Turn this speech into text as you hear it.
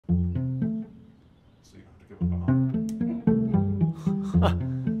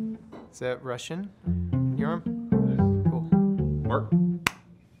Is that Russian? Your arm? Cool. Mark?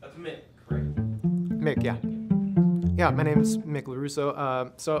 That's Mick, right? Mick, yeah. Yeah, my name is Mick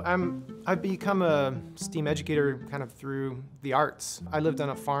LaRusso. So I've become a STEAM educator kind of through the arts. I lived on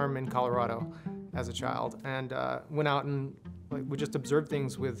a farm in Colorado as a child and went out and we just observed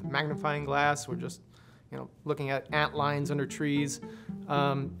things with magnifying glass. We're just looking at ant lines under trees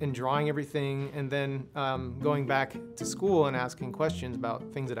and drawing everything, and then going back to school and asking questions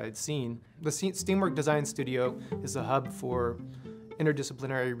about things that I had seen. The STEAMWork Design Studio is a hub for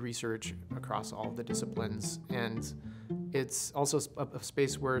interdisciplinary research across all the disciplines, and it's also a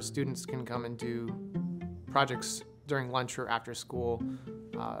space where students can come and do projects during lunch or after school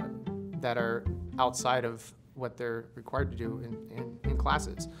that are outside of what they're required to do in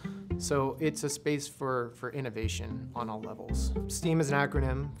classes. So it's a space for innovation on all levels. STEAM is an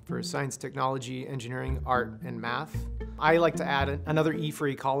acronym for science, technology, engineering, art, and math. I like to add another E for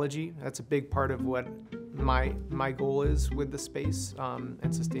ecology. That's a big part of what my goal is with the space, and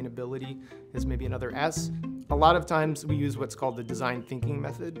sustainability is maybe another S. A lot of times we use what's called the design thinking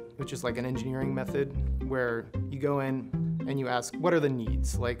method, which is like an engineering method where you go in and you ask, what are the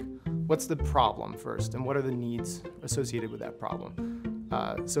needs? Like, what's the problem first, and what are the needs associated with that problem?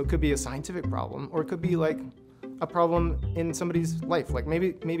 So it could be a scientific problem, or it could be like a problem in somebody's life. Like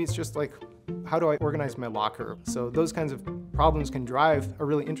maybe it's just like, how do I organize my locker? So those kinds of problems can drive a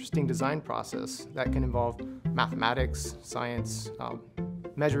really interesting design process that can involve mathematics, science,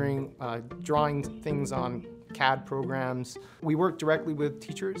 measuring, drawing things on CAD programs. We work directly with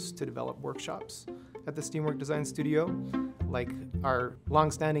teachers to develop workshops at the STEAMWork Design Studio, like our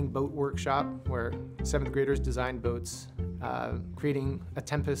long-standing boat workshop where 7th graders design boats, creating a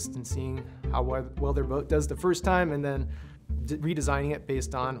tempest and seeing how well their boat does the first time, and then redesigning it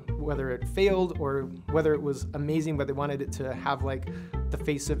based on whether it failed or whether it was amazing, but they wanted it to have like the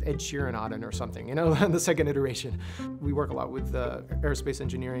face of Ed Sheeran on it or something, the second iteration. We work a lot with aerospace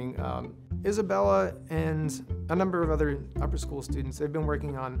engineering. Isabella and a number of other upper school students, they've been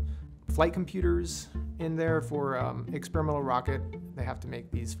working on flight computers in there for experimental rocket. They have to make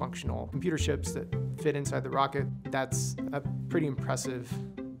these functional computer chips that fit inside the rocket. That's a pretty impressive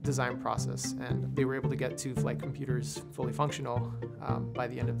design process, and they were able to get 2 flight computers fully functional by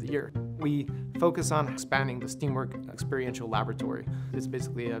the end of the year. We focus on expanding the STEAMWork Experiential Laboratory. It's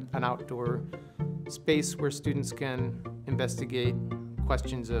basically an outdoor space where students can investigate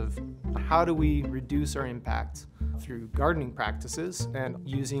questions of how do we reduce our impact through gardening practices and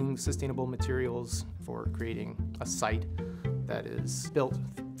using sustainable materials for creating a site that is built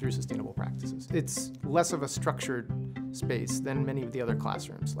through sustainable practices. It's less of a structured space than many of the other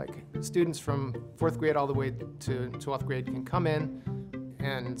classrooms. Like students from 4th grade all the way to 12th grade can come in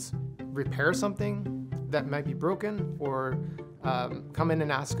and repair something that might be broken, or come in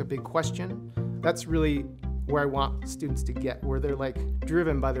and ask a big question. That's really where I want students to get, where they're like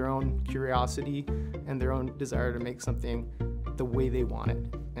driven by their own curiosity and their own desire to make something the way they want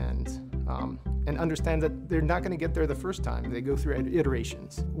it, and understand that they're not going to get there the first time. They go through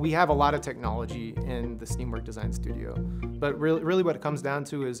iterations. We have a lot of technology in the STEAMWork Design Studio, but really what it comes down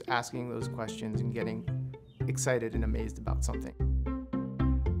to is asking those questions and getting excited and amazed about something.